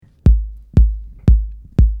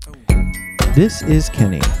This is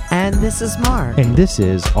Kenny. And this is Mark. And this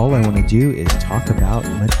is All I Want to Do Is Talk About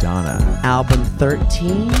Madonna. Album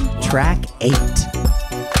 13, track 8.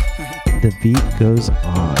 The beat goes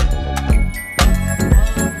on.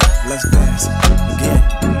 Let's dance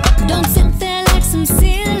again. Don't sit there like some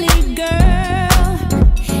silly girl.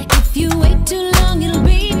 If you wait too long, it'll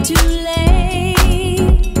be too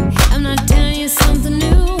late. I'm not telling you something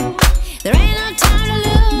new. There ain't no time to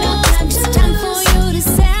lose. It's time for you to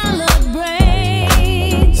celebrate.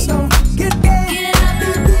 So get down. Get up.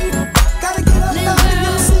 Gotta get up Little out of your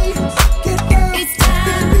girl. seat. Get down. It's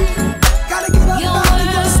time. Gotta get up Your out of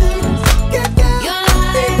your world. seat. Get down. Your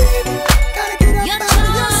life. Gotta get up Your out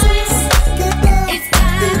of your seat. choice. Get down. It's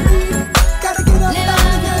time. Gotta get up Live out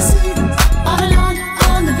of your seat. On and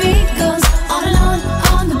on the beat goes. On and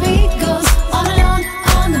on the beat goes. On and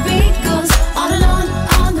on the beat goes. On and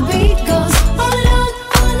on the beat goes. On and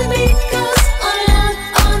on the beat goes. On and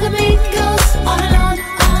on the beat goes. On and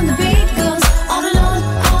on the beat goes. On and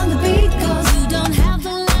on the beat goes. You don't have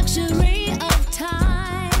the luxury of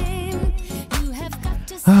time. You have got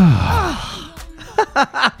to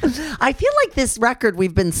I feel like this record,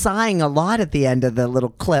 we've been sighing a lot at the end of the little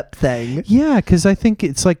clip thing. Yeah, because I think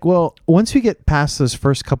it's like, well, once we get past those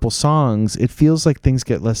first couple songs, it feels like things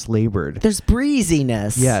get less labored. There's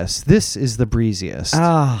breeziness. Yes, this is the breeziest.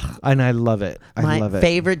 Oh, And I love it. I my love it.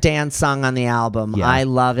 favorite dance song on the album. Yeah. I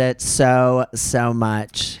love it so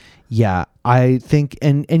much. Yeah, I think,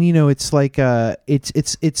 and you know, it's like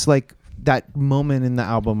it's like that moment in the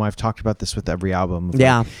album. I've talked about this with every album. Like,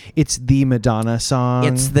 Yeah. it's the Madonna song.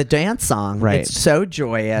 It's the dance song. Right. It's so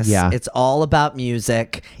joyous. Yeah. It's all about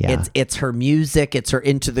music. Yeah. It's her music. It's her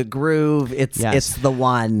into the groove. It's the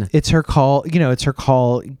one. It's her call. You know, it's her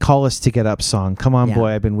call us to get up song. Come on, Yeah. boy,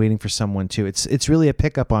 I've been waiting for someone too. It's really a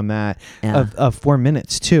pickup on that Yeah. of 4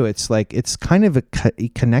 minutes too. It's like it's kind of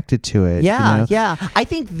connected to it. Yeah, you know? yeah. I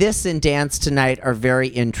think this and Dance Tonight are very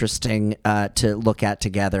interesting to look at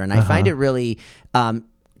together, and I find it really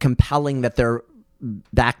compelling that they're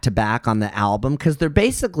back to back on the album because they're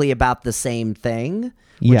basically about the same thing.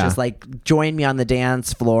 Which Yeah. is like, join me on the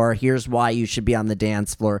dance floor. Here's why you should be on the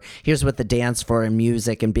dance floor. Here's what the dance floor and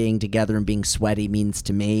music and being together and being sweaty means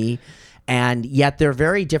to me. And yet they're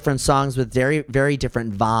very different songs with very, very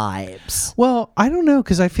different vibes. Well, I don't know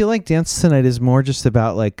because I feel like Dance Tonight is more just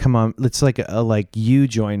about like, come on, it's like like you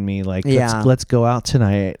join me, like Yeah. let's go out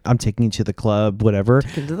tonight. I'm taking you to the club, whatever,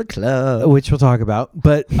 Into the club. which we'll talk about.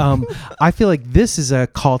 But I feel like this is a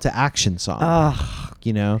call to action song.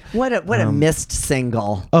 You know, What a missed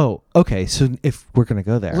single. oh, okay. So if we're gonna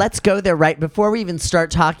go there, Let's go there right before we even start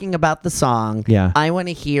talking about the song. Yeah. I want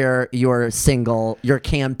to hear your single, your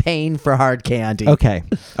campaign for Hard Candy. Okay,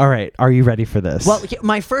 all right. Are you ready for this? Well,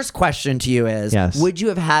 my first question to you is, Yes. would you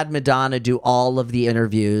have had Madonna do all of the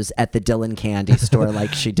interviews at the Dylan Candy store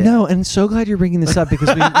like she did? No, and so glad you're bringing this up because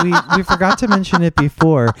we forgot to mention it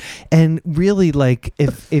before. And really, like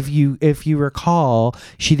if you recall,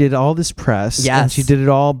 she did all this press. Yes. And she did it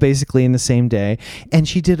all basically in the same day, and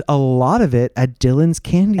she did a lot of it at Dylan's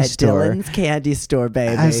Candy At Store. Dylan's Candy Store,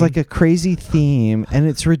 baby. As like a crazy theme, and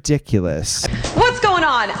it's ridiculous. What's going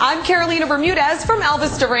on? I'm Carolina Bermudez from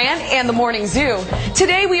Elvis Duran and the Morning Zoo.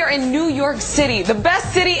 Today we are in New York City, the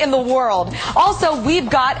best city in the world. Also, we've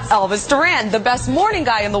got Elvis Duran, the best morning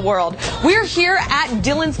guy in the world. We're here at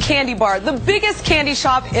Dylan's Candy Bar, the biggest candy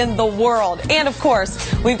shop in the world. And of course,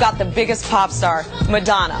 we've got the biggest pop star,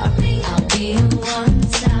 Madonna.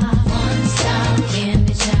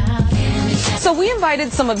 So we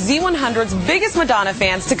invited some of Z100's biggest Madonna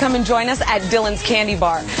fans to come and join us at Dylan's Candy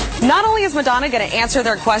Bar. Not only is Madonna going to answer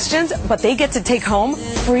their questions, but they get to take home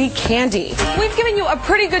free candy. We've given you a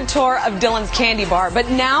pretty good tour of Dylan's Candy Bar, but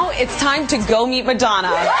now it's time to go meet Madonna.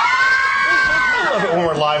 I love it when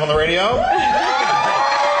we're live on the radio.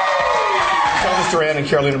 Elvis Duran and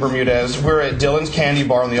Carolina Bermudez. We're at Dylan's Candy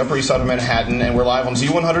Bar on the Upper East Side of Manhattan, and we're live on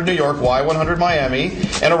Z100 New York, Y100 Miami,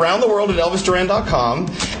 and around the world at ElvisDuran.com.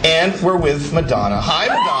 And we're with Madonna. Hi,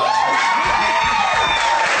 Madonna.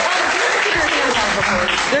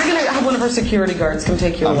 They're going to have one of our security guards come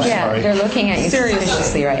take you away. Yeah, sorry. They're looking at you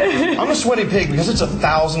suspiciously right now. I'm a sweaty pig because it's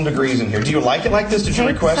 1,000 degrees in here. Do you like it like this? Did you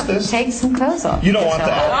request this? Take some clothes off. You don't want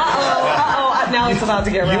that. Now it's about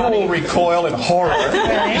to get You rowdy. will recoil in horror.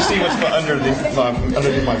 Really? You see what's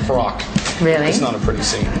underneath my frock. Really? It's not a pretty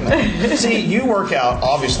scene. No. See, you work out,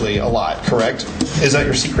 obviously, a lot, correct? Is that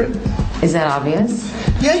your secret? Is that obvious?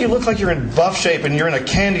 Yeah, you look like you're in buff shape and you're in a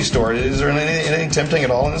candy store. Is there anything tempting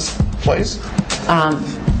at all in this place?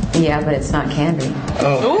 Yeah, but it's not candy.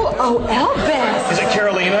 Oh, Elvis. Is it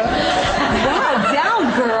Carolina? Wow,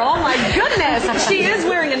 down, girl. My goodness. She is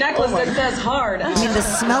wearing a necklace that says hard. I mean, the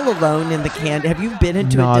smell alone in the candy. Have you been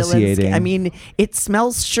into a Dylan's? Nauseating. I mean, it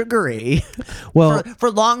smells sugary. Well-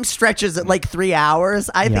 for long stretches at like 3 hours,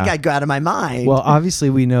 I think Yeah. I'd go out of my mind. Well, obviously,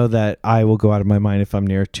 we know that I will go out of my mind if I'm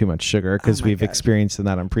near too much sugar because we've experienced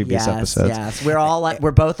that on previous episodes. Yes,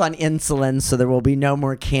 we're both on insulin, so there will be no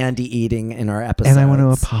more candy eating in our episodes. And I want to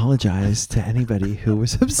apologize to anybody who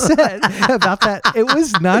was upset about that. It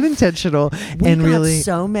was not intentional. We and got really,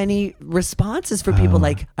 so many responses for people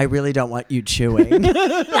like, I really don't want you chewing.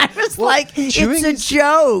 I was like, it's chewing a is-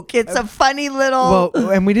 joke. It's a funny little... well,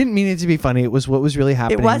 and we didn't mean it to be funny. It was what was really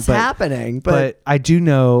happening. it was but- happening, But I do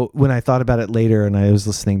know when I thought about it later and I was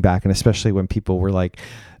listening back, and especially when people were like,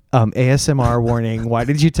 ASMR warning, why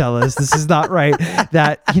did you tell us this is not right?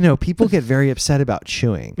 That, people get very upset about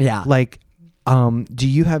chewing. Yeah. Like, do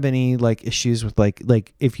you have any like issues with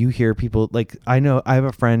like if you hear people like, I know I have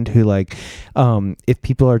a friend who like, if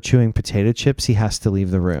people are chewing potato chips, he has to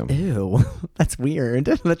leave the room. Ew, that's weird.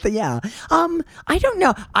 But I don't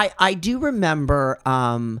know. I do remember.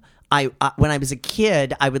 When I was a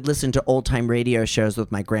kid, I would listen to old time radio shows with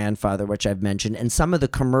my grandfather, which I've mentioned, and some of the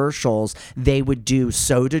commercials they would do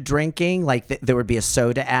soda drinking, like there would be a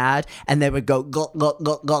soda ad, and they would go gulp, gulp,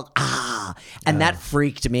 gulp, gulp, and that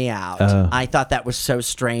freaked me out. I thought that was so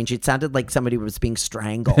strange. It sounded like somebody was being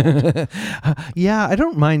strangled. Yeah, I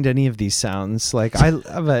don't mind any of these sounds. Like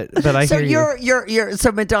but I So hear you're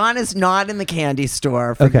so Madonna's not in the candy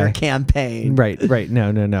store for your campaign, Right. No.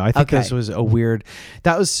 I think Okay. this was a weird.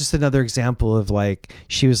 That was just another example of like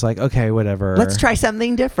she was like, okay, whatever. Let's try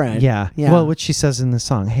something different. Yeah. Well, what she says in the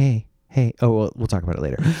song, hey. Oh, well, we'll talk about it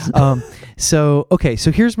later. So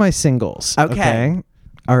here's my singles. Okay.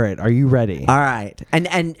 All right. Are you ready? All right.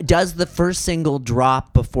 And does the first single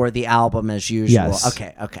drop before the album as usual? Yes.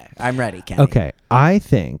 Okay. I'm ready, Kenny. Okay. I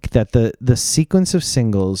think that the sequence of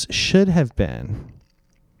singles should have been.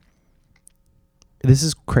 This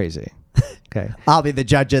is crazy. Okay. I'll be the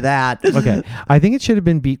judge of that. Okay. I think it should have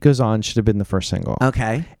been Beat Goes On should have been the first single.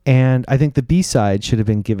 Okay. And I think the B-side should have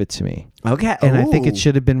been Give It To Me. Okay. And I think Ooh. it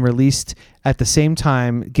should have been released at the same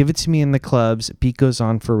time. Give It To Me in the clubs, Beat Goes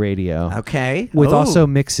On for radio. Okay. With Ooh. also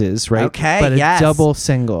mixes, right? Okay, But a yes. double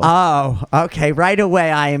single. Oh, okay. Right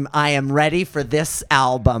away, I am ready for this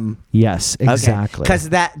album. Yes, exactly. Because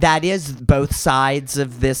that is both sides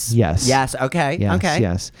of this. Yes. Yes. Okay. Yes, okay.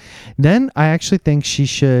 yes. Then I actually think she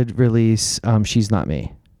should release She's Not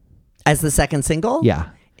Me. As the second single. Yeah.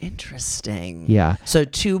 Interesting. Yeah. So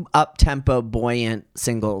 2 up-tempo, buoyant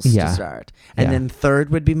singles Yeah. to start. And Yeah. then third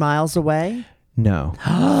would be Miles Away? No.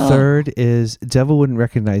 Third is Devil Wouldn't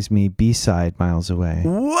Recognize Me, B-side, Miles Away.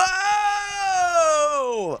 Whoa!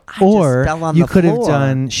 I Or just fell on you the could have floor.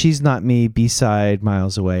 done She's Not Me, B-side,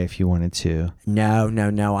 Miles Away if you wanted to. No.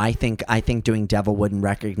 I think doing Devil Wouldn't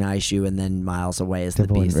Recognize You and then Miles Away is Devil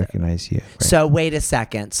the Wouldn't B-side. Recognize You. Right. So wait a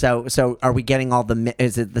second. So are we getting all the?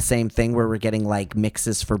 Is it the same thing where we're getting like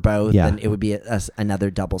mixes for both? Yeah. And it would be another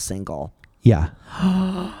double single. Yeah.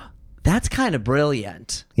 That's kind of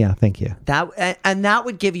brilliant. Yeah, thank you. That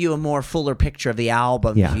would give you a more fuller picture of the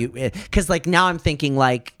album. Yeah. Because like now I'm thinking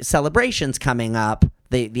like Celebrations coming up.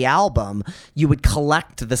 The album, you would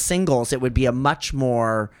collect the singles. It would be a much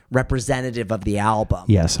more representative of the album.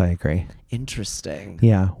 Yes, I agree. Interesting.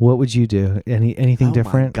 Yeah. What would you do? Anything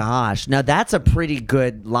different? Oh my gosh. Now that's a pretty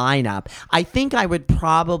good lineup. I think I would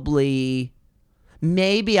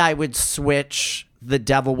maybe I would switch The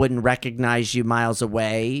Devil Wouldn't Recognize You Miles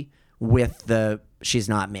Away with the She's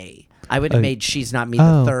Not Me. I would have made She's Not Me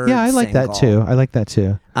the third yeah, I like that too. I like that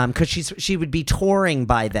too. Because she would be touring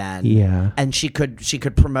by then. Yeah. And she could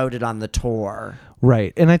promote it on the tour.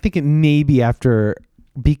 Right. And I think it may be after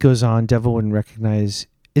Beat Goes On, Devil Wouldn't Recognize.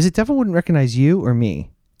 Is it Devil Wouldn't Recognize You or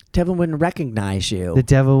me? Devil Wouldn't Recognize You. The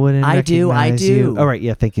Devil Wouldn't I do. Recognize You. Oh, right.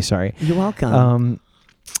 Yeah. Thank you. Sorry. You're welcome.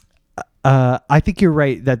 I think you're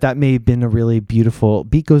right that may have been a really beautiful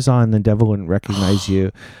Beat Goes On, The Devil Wouldn't Recognize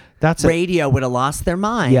You. That's Radio would have lost their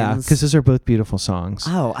minds. Yeah, because those are both beautiful songs.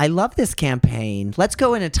 Oh, I love this campaign. Let's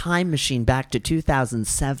go in a time machine back to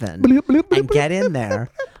 2007 and get in there.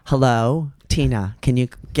 Hello, Tina, can you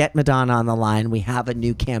get Madonna on the line? We have a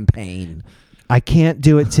new campaign. I can't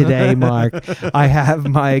do it today, Mark. I have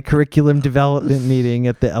my curriculum development meeting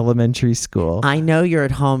at the elementary school. I know you're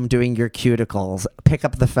at home doing your cuticles. Pick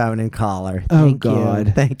up the phone and call her. Oh, Thank God.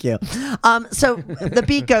 you. Thank you. So the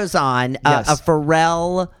beat goes on. Yes. A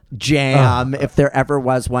Pharrell jam, if there ever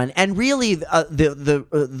was one, and really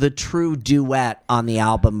the true duet on the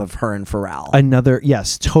album of her and Pharrell. Another,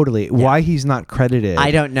 yes, totally. Yeah. Why he's not credited?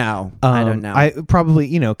 I don't know. I don't know. I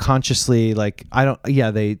probably, consciously, like, I don't.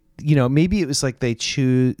 Yeah, maybe it was like they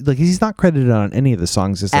choose, like he's not credited on any of the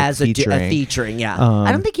songs as, like, as a featuring. Yeah,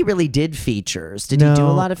 I don't think he really did features. Did he do a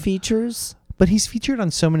lot of features? But he's featured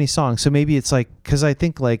on so many songs, so maybe it's like, because I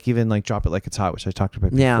think like even like Drop It Like It's Hot, which I talked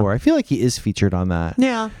about before, I feel like he is featured on that.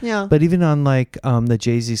 Yeah. But even on like the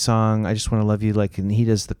Jay-Z song, I Just Want to Love You, like, and he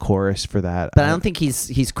does the chorus for that. But I don't think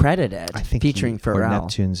he's credited. I think featuring Pharrell. Or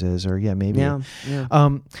Neptunes is, or maybe. Yeah.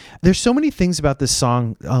 There's so many things about this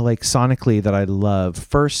song, like sonically, that I love.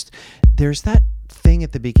 First, there's that thing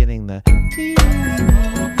at the beginning,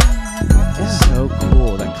 so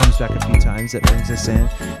cool, that comes back a few times, that brings us in,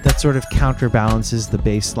 that sort of counterbalances the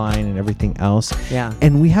bass line and everything else. Yeah.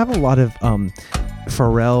 And we have a lot of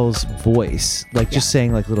Pharrell's voice, like just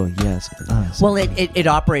saying like little yes. Well, it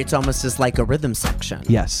operates almost as like a rhythm section.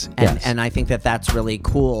 Yes. And I think that's really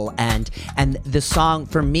cool. And the song,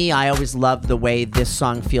 for me, I always love the way this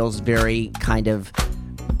song feels very kind of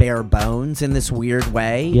bare bones in this weird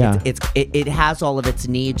way. Yeah. It has all of its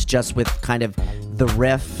needs just with kind of the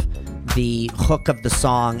riff, the hook of the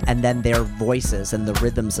song, and then their voices and the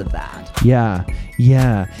rhythms of that. Yeah.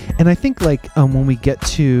 And I think like when we get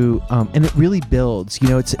to and it really builds,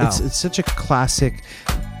 it's such a classic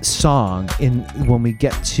song when we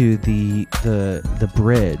get to the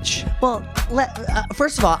bridge. Well,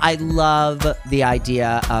 first of all, I love the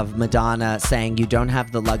idea of Madonna saying you don't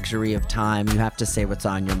have the luxury of time, you have to say what's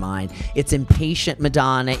on your mind. It's impatient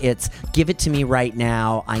Madonna. It's give it to me right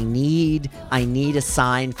now. I need a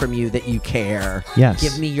sign from you that you care. Yes.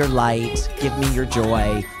 Give me your light, give me your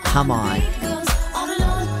joy. Come on.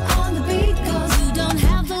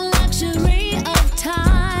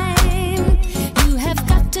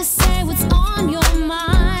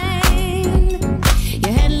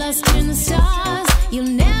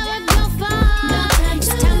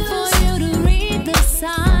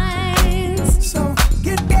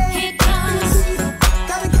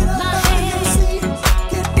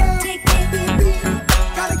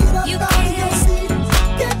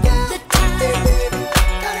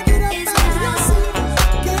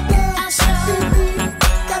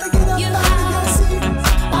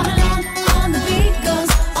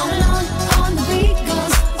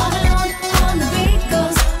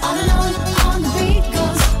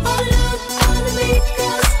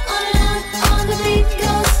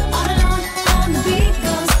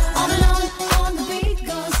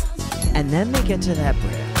 Then they get to that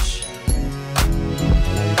bridge.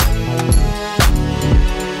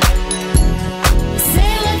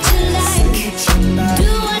 Say what you like, do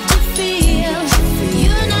what you feel.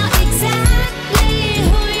 You know exactly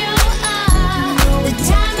who you are. The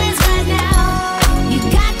time is right now. You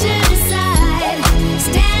got to decide.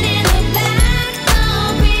 Stand in the back,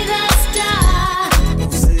 I'll be the star.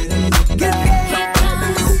 Here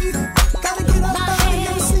comes my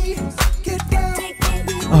hand.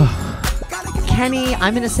 Kenny,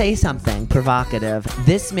 I'm going to say something provocative.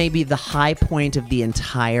 This may be the high point of the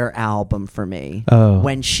entire album for me. Oh.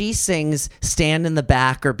 When she sings Stand in the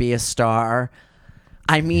Back or Be a Star,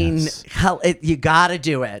 I mean, Yes. you got to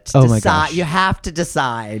do it. Oh my gosh. You have to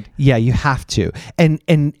decide. Yeah, you have to. And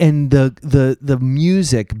the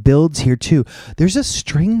music builds here too. There's a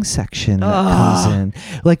string section that comes in.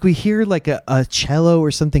 Like we hear like a cello or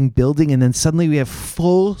something building, and then suddenly we have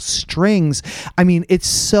full strings. I mean, it's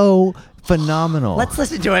so phenomenal. Let's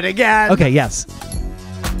listen to it again. Okay, yes.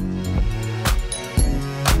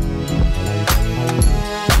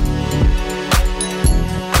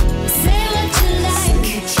 Say what you like,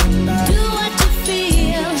 do what you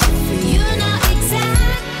feel. You know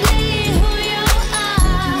exactly who you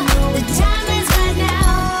are. The time is right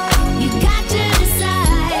now. You got to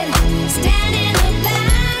decide. Stand in the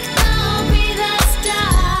back, I'll be the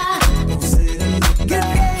star.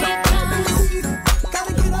 Here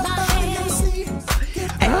comes my hand.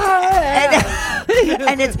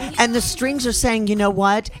 And the strings are saying, you know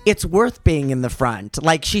what? It's worth being in the front.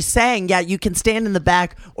 Like she's saying, yeah, you can stand in the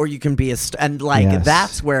back or you can be and like Yes.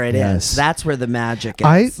 that's where it is. Yes. That's where the magic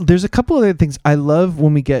is. There's a couple other things I love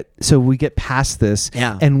when we get past this,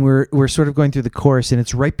 Yeah. and we're sort of going through the chorus, and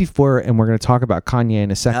it's right before, and we're going to talk about Kanye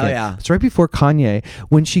in a second. Oh, yeah. It's right before Kanye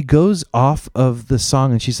when she goes off of the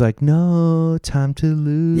song and she's like, "No time to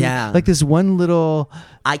lose." Yeah. like this one little.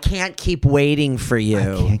 I can't keep waiting for you.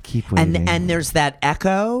 I can't keep waiting. And there's that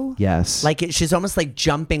echo. Yes. Like she's almost like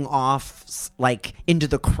jumping off like into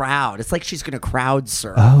the crowd. It's like she's going to crowd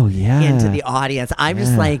surf. Oh, yeah. Into the audience. I'm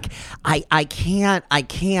just Yeah. like, I can't.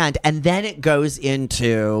 And then it goes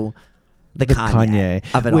into the Kanye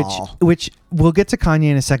of it all. Which we'll get to Kanye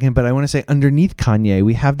in a second, but I want to say underneath Kanye,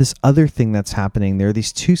 we have this other thing that's happening. There are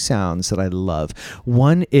these two sounds that I love.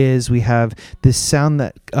 One is we have this sound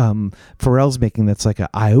that Pharrell's making that's like a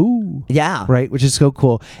 "Ioo," Yeah. right, which is so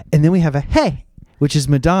cool. And then we have a "Hey," which is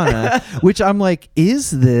Madonna, which I'm like,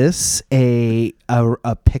 is this a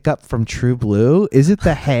pickup from True Blue? Is it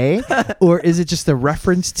the "Hey," or is it just a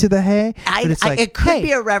reference to the "Hey"? But it's like, it could "Hey,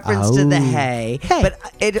 be a reference to the "Hey," but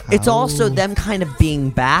it's also them kind of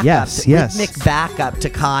being backup, Yes. rhythmic backup to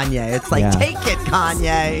Kanye. It's like, Yeah. take it,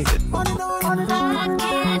 Kanye. I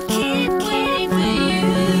can't keep waiting for you.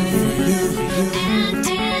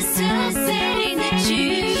 Anticipating that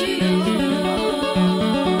you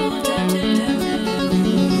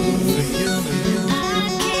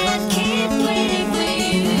I can't keep waiting for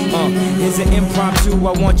you. It's an impromptu,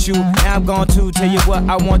 I want you. Now I'm going to tell you what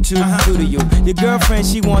I want to do to you. Your girlfriend,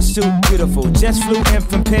 she wants to. Beautiful. Just flew in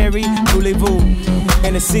from Perry, Voulez-vous.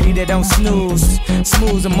 In a city that don't snooze.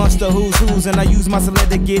 Smooth amongst the who's. And I use my celeb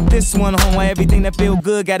to get this one home. Why everything that feel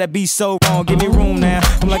good gotta be so wrong. Give me room now.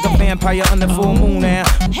 I'm like a vampire under full moon now.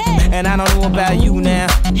 And I don't know about you now.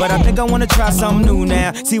 But I think I wanna try something new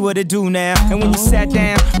now. See what it do now. And when you sat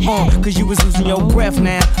down, cause you was losing your breath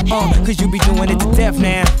now. Cause you be doing it to death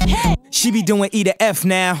now. She be doing E to F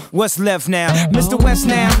now. What's left now? Mr. West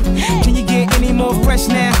now. Can you get any more fresh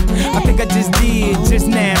now? I think I just did just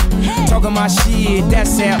now. Talking my shit,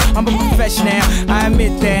 that's how I'm a professional. I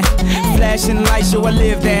admit that. Flashing lights, so I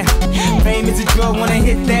live that. Fame is a drug, wanna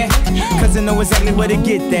hit that. Cause I know exactly where to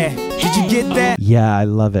get that. Did you get that? Yeah, I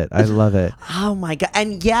love it. I love it. Oh my God.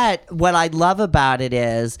 And yet, what I love about it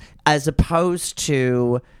is, as opposed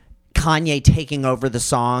to Kanye taking over the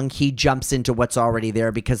song, he jumps into what's already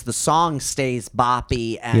there because the song stays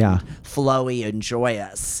boppy and flowy and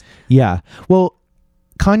joyous. Yeah. Well,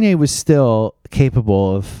 Kanye was still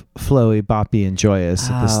capable of flowy, boppy, and joyous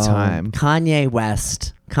at this time. Kanye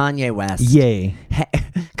West. Yay.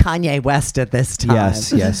 Kanye West at this time.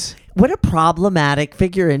 Yes. What a problematic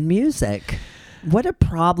figure in music. What a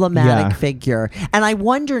problematic figure. And I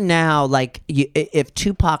wonder now, like, if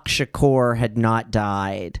Tupac Shakur had not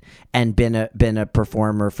died and been a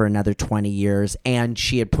performer for another 20 years, and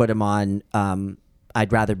she had put him on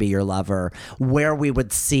I'd Rather Be Your Lover, where we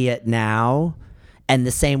would see it now. And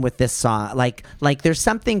the same with this song. Like there's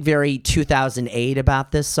something very 2008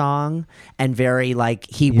 about this song, and very like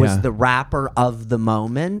he was the rapper of the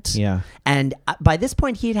moment. Yeah. And by this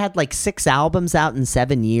point, he'd had like 6 albums out in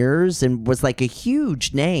 7 years and was like a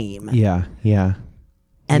huge name. Yeah.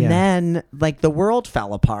 And then like the world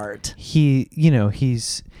fell apart. He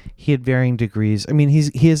had varying degrees. I mean,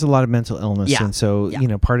 he has a lot of mental illness, and so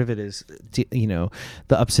part of it is the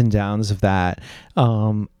ups and downs of that.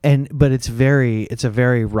 But it's a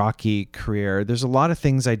very rocky career. There's a lot of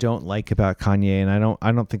things I don't like about Kanye, and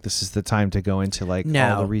I don't think this is the time to go into like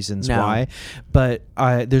all the reasons why. But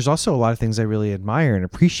there's also a lot of things I really admire and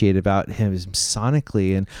appreciate about him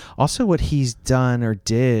sonically, and also what he's done or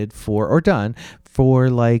done for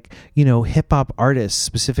like hip hop artists,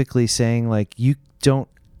 specifically saying like you don't.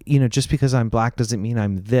 Just because I'm black doesn't mean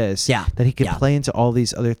I'm this. Yeah. That he could play into all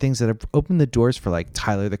these other things that have opened the doors for like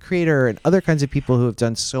Tyler the Creator and other kinds of people who have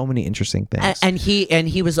done so many interesting things. And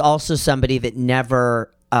he was also somebody that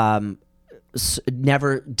never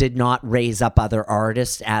did not raise up other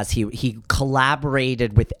artists, as he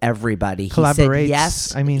collaborated with everybody. He said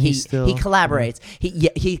yes. I mean, he collaborates.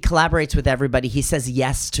 He collaborates with everybody. He says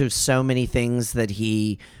yes to so many things that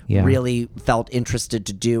he really felt interested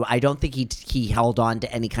to do. I don't think he held on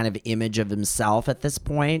to any kind of image of himself at this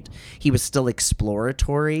point. He was still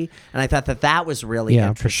exploratory, and I thought that was really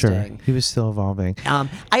interesting. For sure. He was still evolving.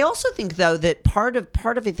 I also think though that part of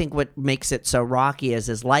I think what makes it so rocky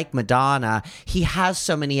is like Madonna, he has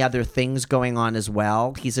so many other things going on as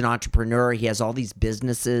well. He's an entrepreneur. He has all these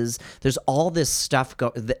businesses. There's all this stuff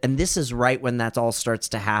and this is right when that all starts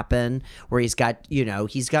to happen, where he's got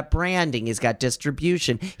branding, he's got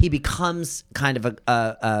distribution. He becomes kind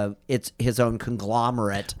of it's his own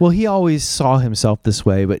conglomerate. Well, he always saw himself this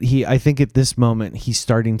way, but I think at this moment he's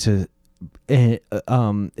starting to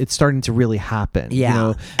it's starting to really happen.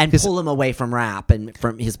 And pull him away from rap and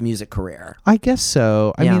from his music career. I guess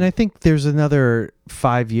so. I mean, I think there's another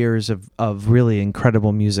 5 years of really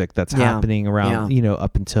incredible music that's happening around,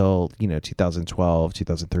 up until 2012,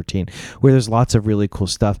 2013, where there's lots of really cool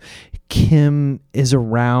stuff. Kim is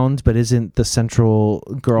around but isn't the central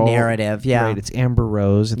girl narrative. Yeah, right. It's Amber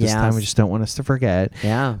Rose at this time. We Yes. just don't want us to forget.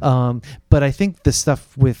 Yeah. But I think the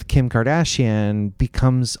stuff with Kim Kardashian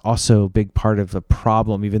becomes also a big part of the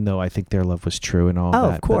problem, even though I think their love was true and all Oh,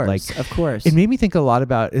 that. of course, But like, of course. it made me think a lot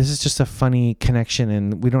about, this is just a funny connection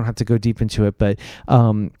and we don't have to go deep into it, but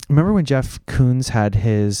remember when Jeff Koons had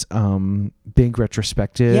his big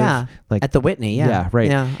retrospective? Yeah, like at the Whitney. Yeah, Yeah, right.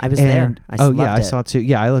 Yeah, I was there. I loved I it. saw it too.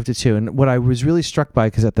 Yeah, I loved it too. And what I was really struck by,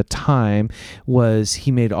 because at the time was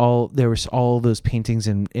he made there was all those paintings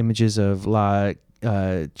and images of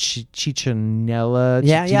Ciccianella.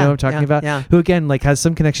 Yeah, do you know what I'm talking about? yeah. Who again like has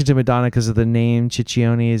some connection to Madonna because of the name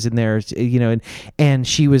Ciccione is in there, and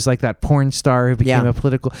she was like that porn star who became a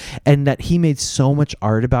political, and that he made so much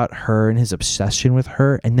art about her and his obsession with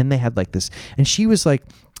her, and then they had like this, and she was like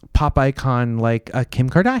pop icon like Kim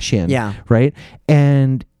Kardashian. Yeah. Right.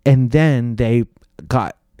 And then they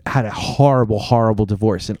had a horrible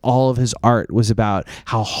divorce, and all of his art was about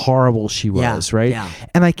how horrible she was, right? Yeah.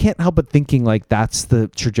 And I can't help but thinking like that's the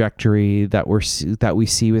trajectory that we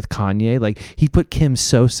see with Kanye. Like he put Kim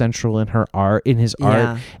so central in his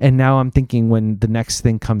art, and now I'm thinking when the next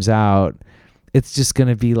thing comes out, it's just going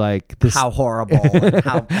to be like this. How horrible, and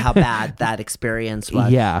how bad that experience was.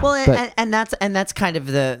 Yeah, Well, but- and that's kind of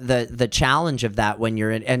the challenge of that when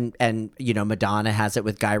you're in, and Madonna has it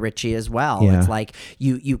with Guy Ritchie as well. Yeah. It's like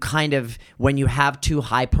you kind of, when you have two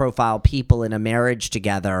high profile people in a marriage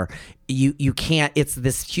together, you can't, it's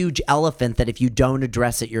this huge elephant that if you don't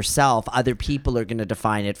address it yourself, other people are going to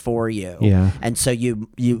define it for you. Yeah. And so you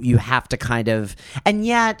have to kind of, and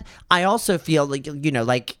yet I also feel like,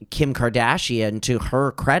 like Kim Kardashian, to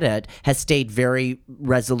her credit, has stayed very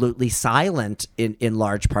resolutely silent in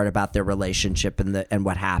large part about their relationship and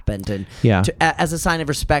what happened, and as a sign of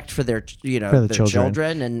respect for their their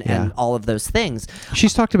children and all of those things.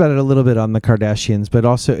 She's talked about it a little bit on the Kardashians, but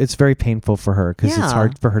also it's very painful for her because it's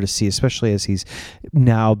hard for her to see, especially as he's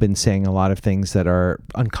now been saying a lot of things that are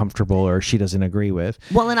uncomfortable or she doesn't agree with.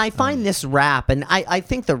 Well, and I find this rap, and I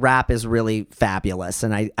think the rap is really fabulous,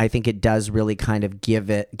 and I think it does really kind of give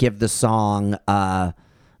the song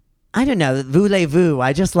I don't know, voulez-vous.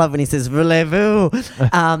 I just love when he says voulez-vous.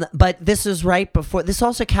 But this is right before, this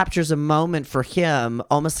also captures a moment for him,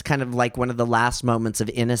 almost kind of like one of the last moments of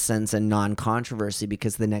innocence and non-controversy,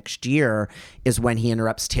 because the next year is when he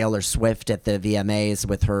interrupts Taylor Swift at the VMAs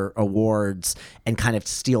with her awards and kind of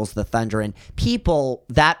steals the thunder. And people,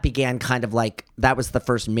 that began kind of like, that was the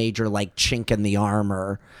first major like chink in the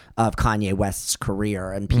armor of Kanye West's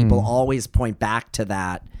career. And people always point back to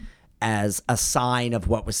that as a sign of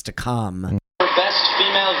what was to come. Best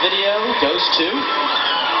female video goes to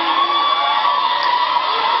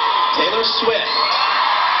Taylor Swift.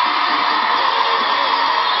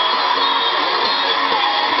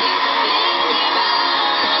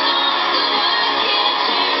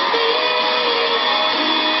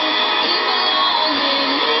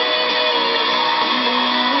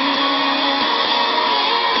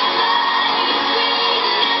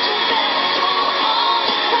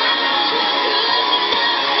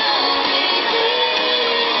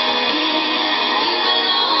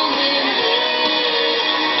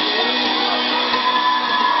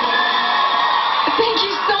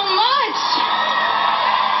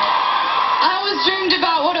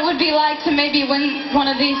 To maybe win one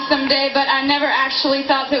of these someday, but I never actually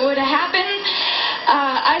thought that would happen.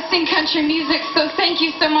 I sing country music, so thank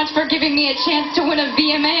you so much for giving me a chance to win a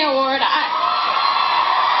VMA award.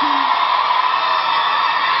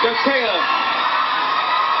 Yo, Taylor,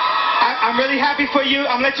 I'm really happy for you.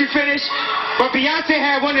 I'm gonna let you finish, but Beyonce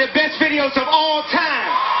had one of the best videos of all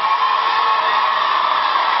time.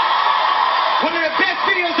 One of the best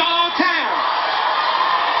videos of all time.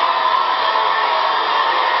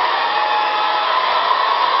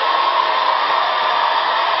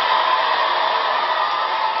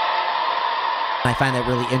 I find that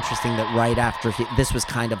really interesting that right after this was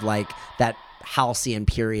kind of like that halcyon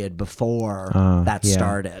period before that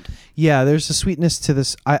started. Yeah, there's a sweetness to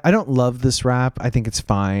this. I don't love this rap. I think it's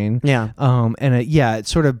fine. Yeah. And it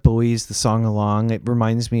sort of buoys the song along. It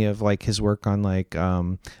reminds me of like his work on like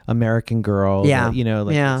American Girl. Yeah.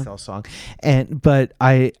 Excel song.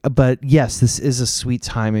 But yes, this is a sweet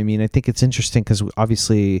time. I mean, I think it's interesting because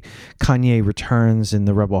obviously Kanye returns in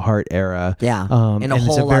the Rebel Heart era. Yeah. In a and whole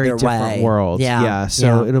it's a very other different way. world. Yeah.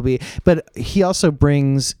 So it'll be. But he also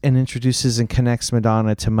brings and introduces and connects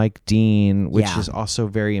Madonna to Mike Dean, which Yeah. is also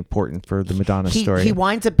very important for the Madonna story. He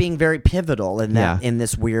winds up being very pivotal in that Yeah. in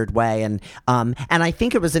this weird way, and I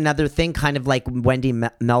think it was another thing, kind of like Wendy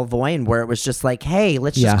Melvoin, where it was just like, hey,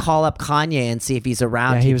 let's Yeah. just call up Kanye and see if he's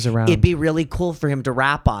around. Yeah, he was around. It'd be really cool for him to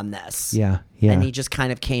rap on this. Yeah, yeah. And he just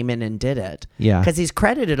kind of came in and did it. Yeah. because he's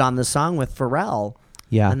credited on the song with Pharrell.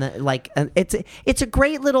 Yeah. And it's a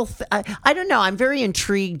great little. I don't know. I'm very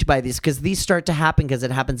intrigued by these because these start to happen because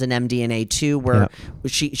it happens in MDNA too, where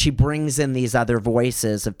she brings in these other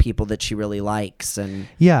voices of people that she really likes, and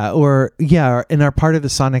and are part of the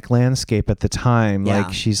sonic landscape at the time. Yeah.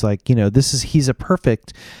 Like she's like, he's a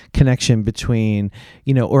perfect connection between,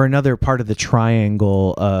 or another part of the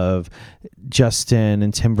triangle of Justin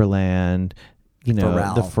and Timberland.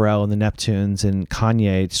 Pharrell. The Pharrell and the Neptunes and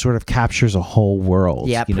Kanye sort of captures a whole world.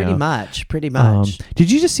 Yeah, you pretty know? much. Did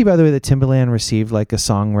you just see, by the way, that Timberland received like a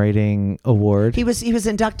songwriting award? He was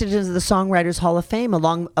inducted into the Songwriters Hall of Fame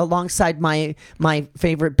alongside my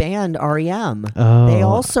favorite band REM. They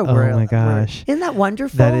also were. Oh my gosh! Isn't that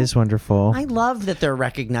wonderful? That is wonderful. I love that they're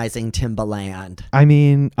recognizing Timbaland. I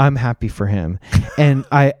mean, I'm happy for him, and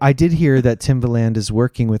I did hear that Timbaland is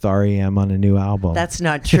working with REM on a new album. That's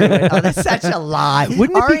not true. That's such a lie.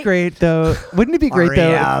 Wouldn't it be great though? Wouldn't it be great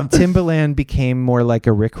though? R.E.M. If Timbaland became more like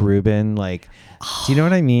a Rick Rubin. Like, do you know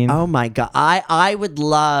what I mean? Oh my god! I would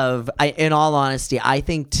love. In all honesty, I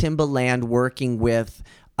think Timbaland working with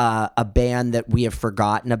a band that we have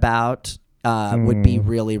forgotten about. Would be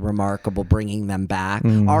really remarkable, bringing them back.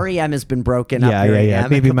 REM has been broken up. Yeah.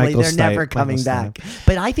 Maybe Michael They're never coming back.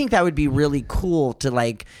 But I think that would be really cool to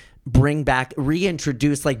like bring back,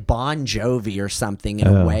 reintroduce like Bon Jovi or something in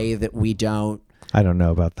a way that we don't. I don't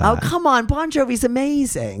know about that. Oh, come on. Bon Jovi's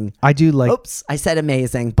amazing. I do like. Oops, I said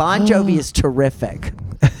amazing. Bon Jovi is terrific.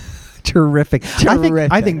 Terrific.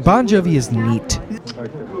 I think Bon Jovi is neat.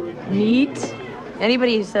 Neat?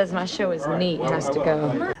 Anybody who says my show is neat has to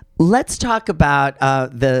go. Let's talk about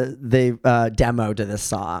the demo to this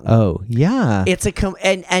song. Oh yeah, it's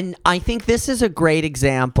and I think this is a great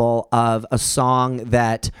example of a song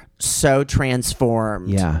that so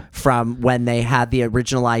transformed from when they had the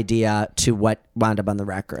original idea to what wound up on the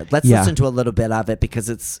record. Let's listen to a little bit of it because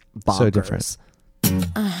it's bonkers. So different.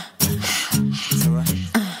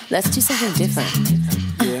 Let's do something different.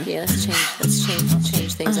 Yeah, let's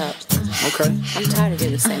change things up. Okay. I'm tired of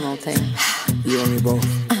doing the same old thing. You and me both.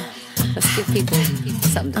 Let's give people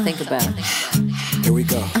something to think about. Here we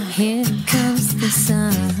go. Here comes the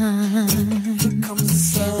sun. Here comes the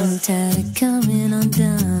sun. I'm tired of coming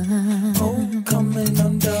undone. Oh, coming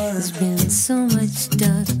undone. There's been so much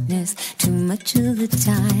darkness, too much of the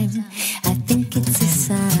time. I think it's a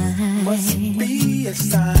sign. Must be a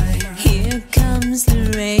sign. Here comes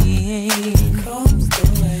the rain. Here comes the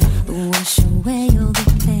rain. Wash away all the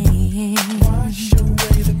pain. Wash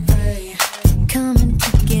away the pain. Coming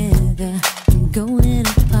together, going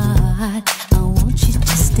apart. I want you to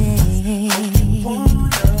stay.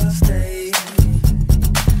 Wanna stay.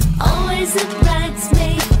 Always a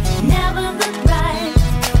bridesmaid, never the bride.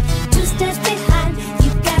 2 steps behind,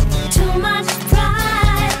 you got too much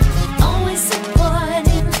pride. Always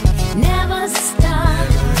supporting, never stop.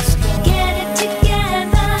 Get it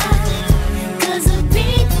together, 'cause the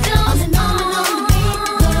beat goes on.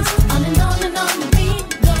 On and on and on, the beat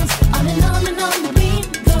goes on and on and on, the beat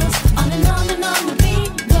goes on and on and on, the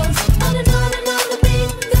beat goes on and on and on, the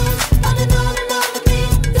beat goes on and on and on, the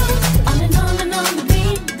beat goes on and on and on, the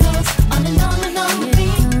beat goes on and on and on, the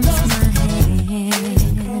beat goes.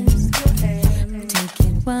 Take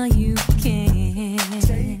it while you can.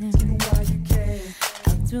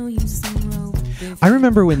 I'll throw you some rope. I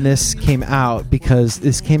remember when this came out because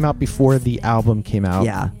this came out before the album came out.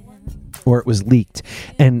 Yeah. Or it was leaked.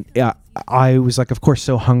 And I was like, of course,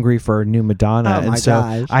 so hungry for a new Madonna. Oh, my and so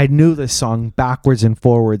gosh. I knew this song backwards and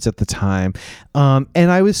forwards at the time. And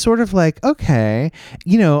I was sort of like, okay,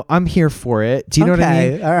 I'm here for it. Do you know what I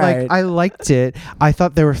mean? all right. Like, I liked it. I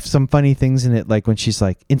thought there were some funny things in it, like when she's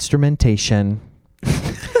like, instrumentation.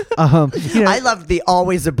 I love the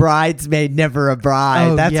always a bridesmaid, never a bride.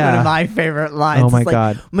 Oh, That's yeah. one of my favorite lines. Oh, my It's like,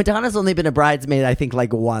 God. Madonna's only been a bridesmaid, I think,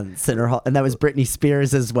 like once in her whole, and that was Britney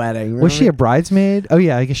Spears' wedding. Was she a Remember? bridesmaid? Oh,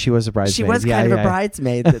 yeah, I guess she was a bridesmaid. She was Yeah, kind of yeah. a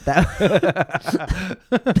bridesmaid. That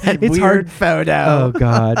It's weird hard. photo. Oh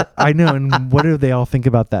God, I know. And what do they all think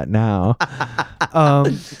about that now?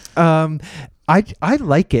 I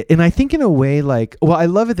like it, and I think in a way, like, well, I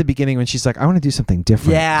love at the beginning when she's like, I want to do something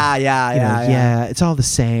different. Yeah. Yeah. It's all the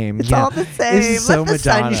same. It's all the same. This is so Let the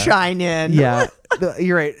Madonna. sun shine in. Yeah,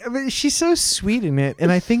 you're right. I mean, she's so sweet in it,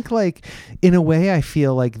 and I think, like, in a way, I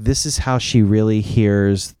feel like this is how she really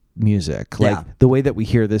hears music. Yeah. Like the way that we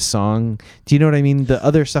hear this song. Do you know what I mean? The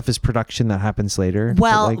other stuff is production that happens later.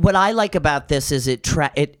 Well, but, like, what I like about this is it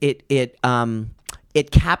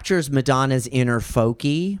captures Madonna's inner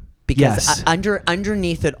folky. Because Yes.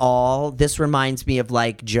 underneath it all, this reminds me of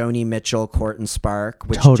like Joni Mitchell, Court and Spark,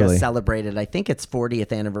 which Totally. just celebrated, I think it's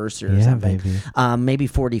 40th anniversary or Yeah, something. baby. Maybe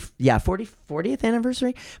 40th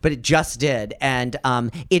anniversary, but it just did. And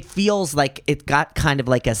it feels like it got kind of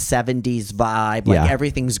like a 70s vibe, like Yeah.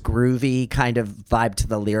 everything's groovy kind of vibe to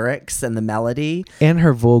the lyrics and the melody. and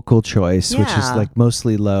her vocal choice, which is Yeah. like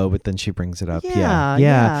mostly low, but then she brings it up. Yeah, Yeah.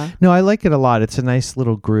 yeah. No, I like it a lot. It's a nice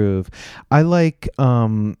little groove. I like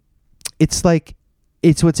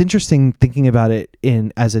it's what's interesting thinking about it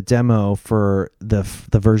in as a demo for the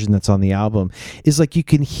version that's on the album is like you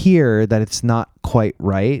can hear that it's not quite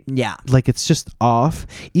right. Yeah. Like it's just off.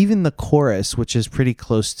 Even the chorus, which is pretty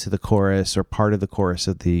close to the chorus or part of the chorus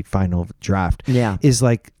of the final draft, Yeah. is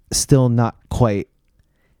like still not quite.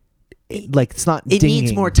 Like it's not. It dinging.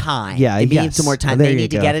 needs more time. Yeah, it yes. needs some more time. There They you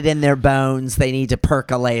need to go. get it in their bones. They need to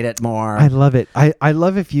percolate it more. I love it. I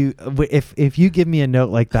love if you give me a note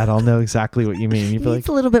like that, I'll know exactly what you mean. You'd It be needs like,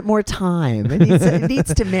 a little bit more time. It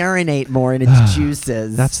needs to marinate more in its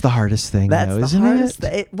juices. that's the hardest thing, That's though, the isn't hardest.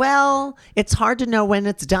 it? Well, it's hard to know when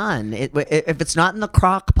it's done. If it's not in the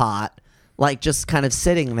crock pot, like just kind of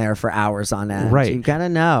sitting there for hours on end, Right. you gotta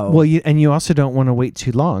know. Well, you also don't want to wait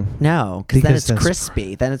too long. No, because then Because it's that's-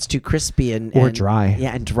 crispy. Then it's too crispy Or and dry.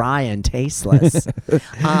 Yeah, and dry and tasteless.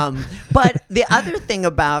 But the other thing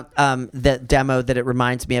about the demo that it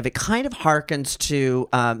reminds me of, it kind of harkens to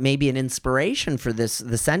maybe an inspiration for the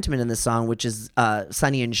sentiment in the song, which is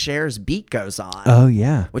Sonny and Cher's "Beat Goes On." Oh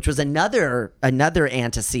yeah. Which was another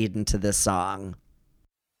antecedent to this song.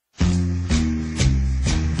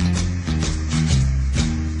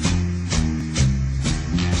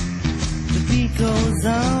 The beat goes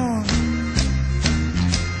on.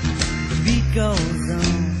 The beat goes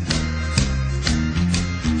on.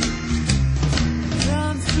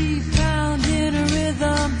 Drums keep pounding a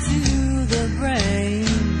rhythm to the brain.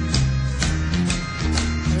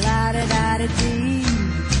 La da da da dee.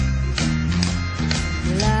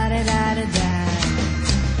 La da da da da.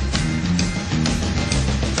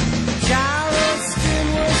 Charleston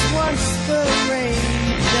was once the rage.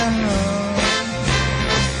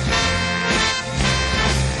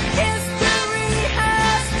 History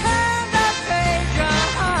has turned the page.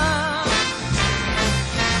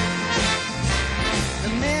 The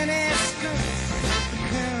miniskirts, the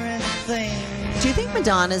current thing. Do you think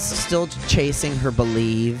Madonna's still chasing her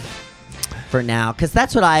Believe for now? Because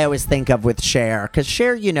that's what I always think of with Cher. Because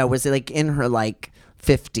Cher, was like in her like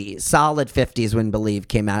 50s, solid 50s when Believe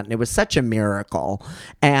came out, and it was such a miracle.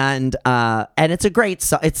 And it's a great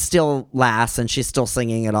song. It still lasts, and she's still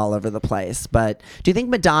singing it all over the place. But do you think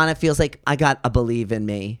Madonna feels like I got a Believe in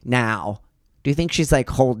me now? Do you think she's like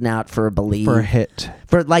holding out for a Believe? For a hit.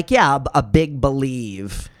 For like, yeah, a big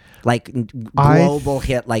Believe. Like global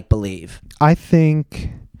hit like Believe. I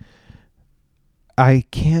think I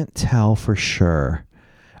can't tell for sure.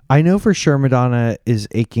 I know for sure Madonna is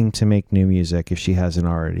aching to make new music if she hasn't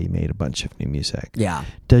already made a bunch of new music. Yeah.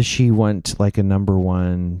 Does she want like a number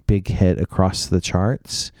one big hit across the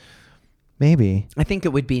charts? Maybe. I think it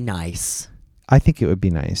would be nice. I think it would be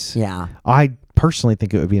nice. Yeah. I personally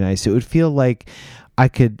think it would be nice. It would feel like I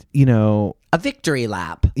could, a victory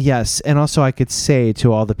lap. Yes, and also I could say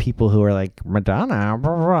to all the people who are like, Madonna,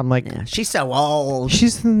 blah, blah, blah, I'm like, she's so old.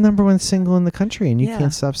 She's the number one single in the country, and you Yeah.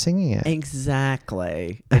 can't stop singing it.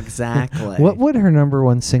 Exactly. What would her number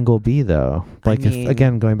one single be, though? Like, mean- if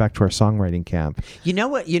again, going back to our songwriting camp. You know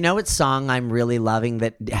what song I'm really loving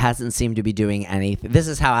that hasn't seemed to be doing anything? This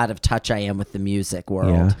is how out of touch I am with the music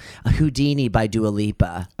world. Houdini by Dua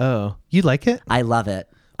Lipa. Oh, you like it? I love it.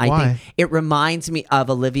 I Why? think it reminds me of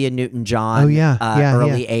Olivia Newton-John. Oh, yeah.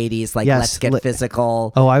 Early 80s, like Yes, Let's Get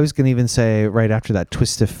Physical. Oh, I was going to even say right after that,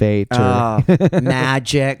 Twist of Fate. Or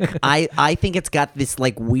Magic. I think it's got this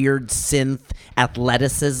like weird synth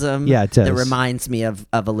athleticism. Yeah, it does. That reminds me of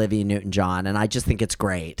Olivia Newton-John, and I just think it's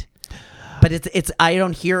great. But it's I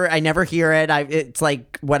never hear it. It's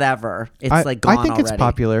like whatever. It's like gone I think it's already.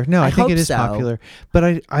 popular. No, I think hope it is so. popular.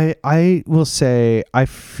 But I will say I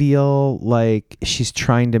feel like she's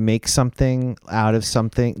trying to make something out of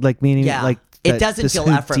something. Like meaning Yeah. like It doesn't feel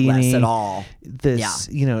effortless at all. This,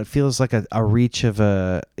 it feels like a reach of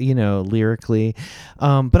lyrically.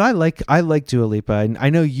 But I like Dua Lipa. And I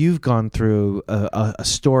know you've gone through a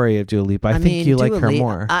story of Dua Lipa. I think you like her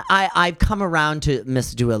more. I've come around to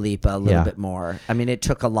Miss Dua Lipa a little bit more. I mean, it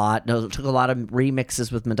took a lot. It took a lot of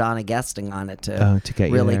remixes with Madonna guesting on it to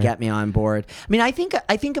really get me on board. I mean, I think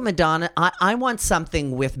of Madonna. I want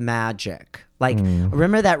something with magic. Like,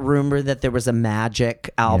 remember that rumor that there was a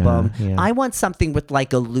magic album? Yeah. I want something with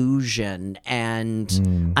like illusion,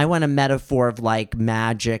 and I want a metaphor of like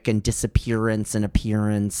magic and disappearance and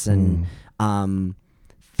appearance and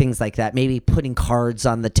things like that. Maybe putting cards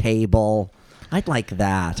on the table. I'd like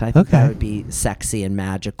that. I think that would be sexy and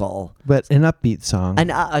magical. But an upbeat song.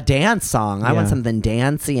 A dance song. I want something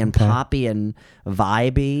dancey and poppy and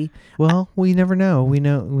vibey. Well, we never know. We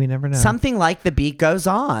never know. Something like The Beat Goes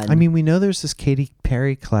On. I mean, we know there's this Katy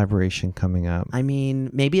Perry collaboration coming up. I mean,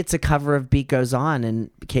 maybe it's a cover of Beat Goes On and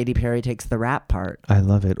Katy Perry takes the rap part. I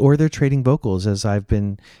love it. Or they're trading vocals, as I've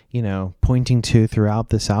been, pointing to throughout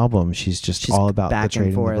this album. She's all about the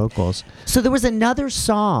trading the vocals. So there was another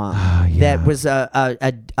song that was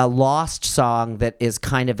a lost song that is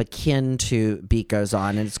kind of akin to Beat Goes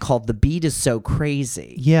On, and it's called The Beat Is So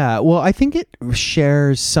Crazy. Yeah, well, I think it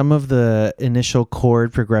shares some of the initial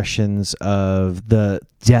chord progressions of the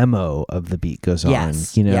demo of The Beat Goes On.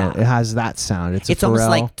 Yes, it has that sound. It's almost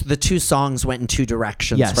like the two songs went in two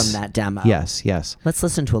directions from that demo. Yes. Let's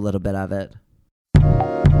listen to a little bit of it.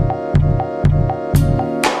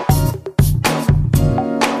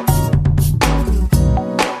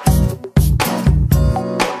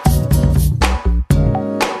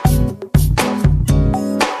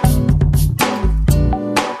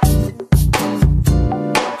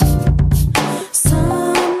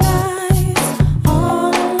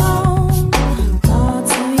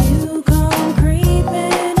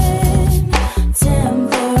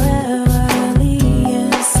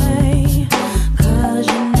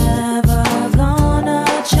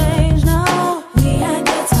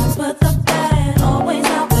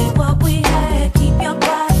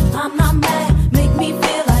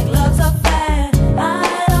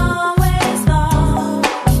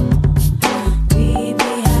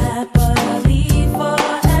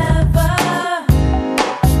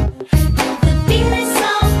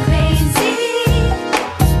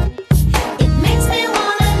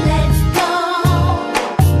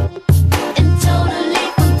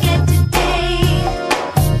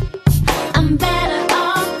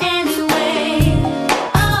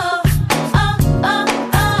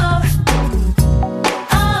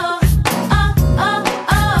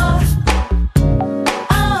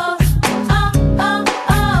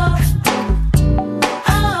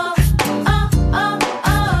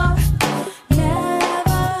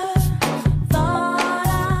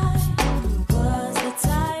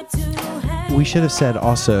 We should have said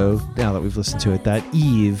also, now that we've listened to it, that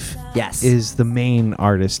Eve is the main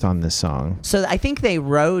artist on this song. So I think they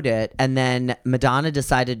wrote it, and then Madonna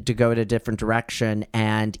decided to go in a different direction,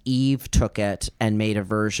 and Eve took it and made a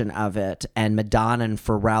version of it, and Madonna and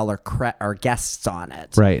Pharrell are guests on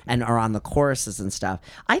it. Right. And are on the choruses and stuff.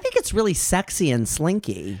 I think it's really sexy and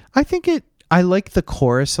slinky. I like the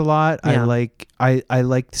chorus a lot. Yeah. I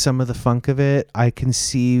like some of the funk of it. I can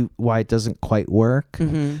see why it doesn't quite work.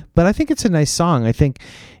 But I think it's a nice song. I think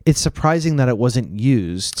it's surprising that it wasn't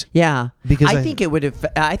used. Yeah. Because I think it would have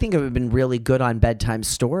been really good on bedtime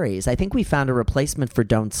stories. I think we found a replacement for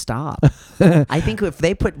Don't Stop. I think if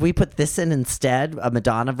we put this in instead, a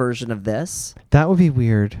Madonna version of this. That would be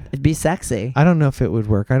weird. It'd be sexy. I don't know if it would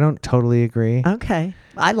work. I don't totally agree. Okay.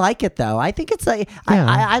 I like it though. I think it's like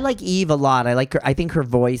I like Eve a lot. I like her. I think her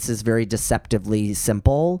voice is very deceptively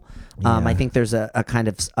simple. I think there's a kind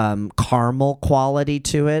of caramel quality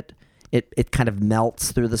to it. It kind of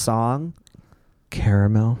melts through the song.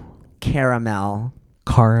 Caramel. Caramel.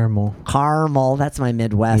 That's my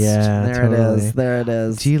Midwest. Yeah, totally. There it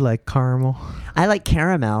is. Do you like caramel? I like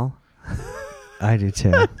caramel. I do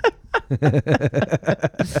too. Go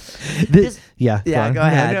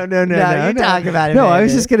ahead. No. You talk about it. No, baby. I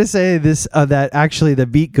was just gonna say this. That actually, The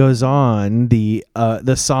Beat Goes On. The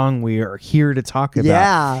song we are here to talk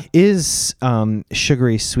about is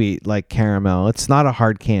sugary sweet like caramel. It's not a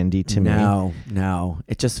hard candy to me. No,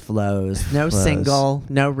 it just flows. No single,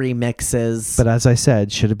 no remixes. But as I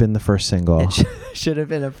said, should have been the first single. It should have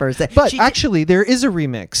been a first. But actually, there is a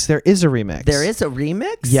remix. There is a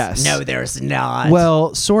remix. Yes. No, there's not.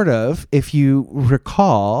 Well, sort of. If you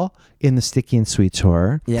recall, in the Sticky and Sweet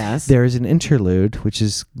tour, yes, there is an interlude, which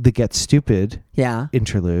is the Get Stupid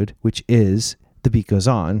interlude, which is The Beat Goes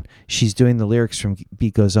On. She's doing the lyrics from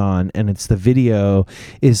Beat Goes On, and it's the video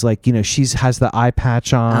is like, you know, she's has the eye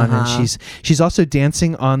patch on, and she's also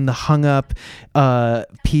dancing on the hung up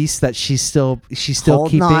piece that she's still Holding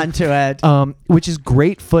keeping on to it, which is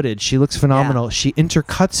great footage. She looks phenomenal. She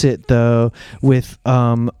intercuts it though with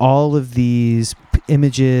all of these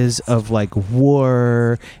images of like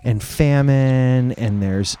war and famine, and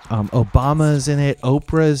there's Obama's in it,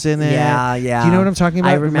 Oprah's in it. Yeah. Do you know what I'm talking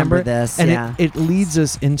about? I remember this. And yeah. it leads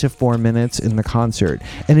us into 4 minutes in the concert,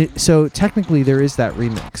 and so technically there is that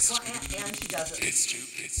remix.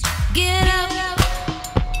 Get up.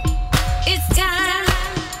 It's time.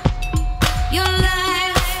 Your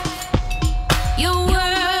life. Your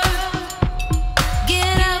world.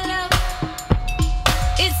 Get up.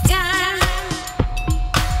 It's time.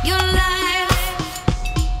 Your life.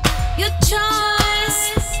 Your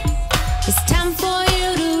choice. It's time for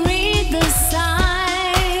you to read the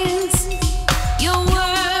signs. Your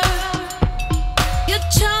world. Your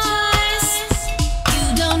choice.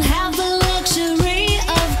 You don't have the luxury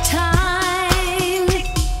of time.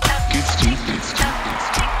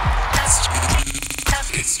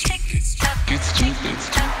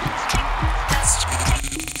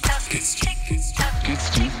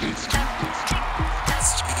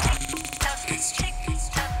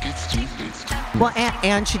 Well,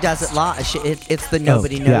 and she does it it's the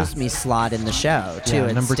nobody knows me slot in the show too. Yeah,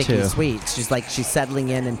 it's number Sticky 2. Sweets. She's settling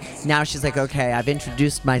in, and now she's like, okay, I've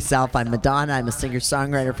introduced myself. I'm Madonna. I'm a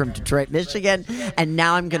singer-songwriter from Detroit, Michigan, and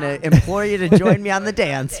now I'm gonna implore you to join me on the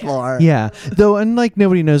dance floor. Yeah, though unlike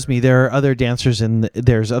Nobody Knows Me, there are other dancers and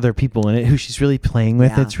there's other people in it who she's really playing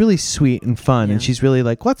with. Yeah. It's really sweet and fun, and she's really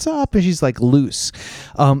like, "What's up?" and she's like loose.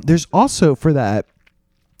 There's also for that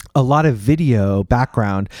a lot of video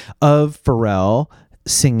background of Pharrell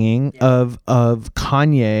singing, of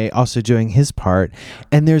Kanye also doing his part,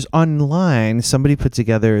 and there's online somebody put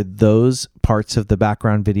together those parts of the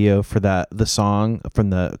background video for the song from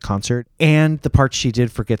the concert and the parts she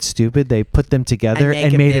did for Get Stupid. They put them together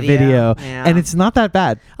and made a video. Yeah. And it's not that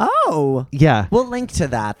bad. Oh yeah, we'll link to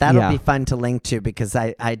that. That'll be fun to link to, because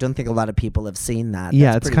I don't think a lot of people have seen that.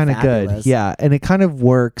 Yeah, That's it's pretty kind of good. fabulous. Yeah, and it kind of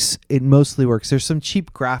works. It mostly works. There's some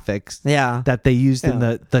cheap graphics that they used in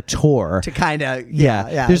the tour to kind of yeah.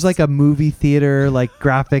 There's like a movie theater like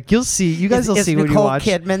graphic. You'll see. You guys will see when you Nicole watch.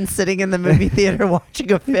 Kidman sitting in the movie theater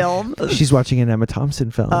watching a film. She's watching an Emma Thompson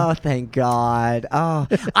film. Oh, thank God. Oh,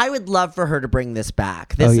 I would love for her to bring this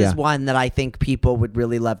back. This is one that I think people would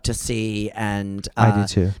really love to see, and I do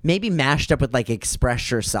too. Maybe mashed up with like Express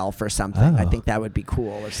Yourself or something. I think that would be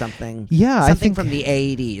cool, or something. Yeah, something I think from the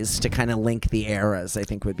 80s to kind of link the eras. I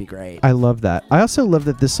think would be great. I love that. I also love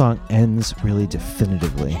that this song ends really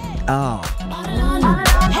definitively. Oh.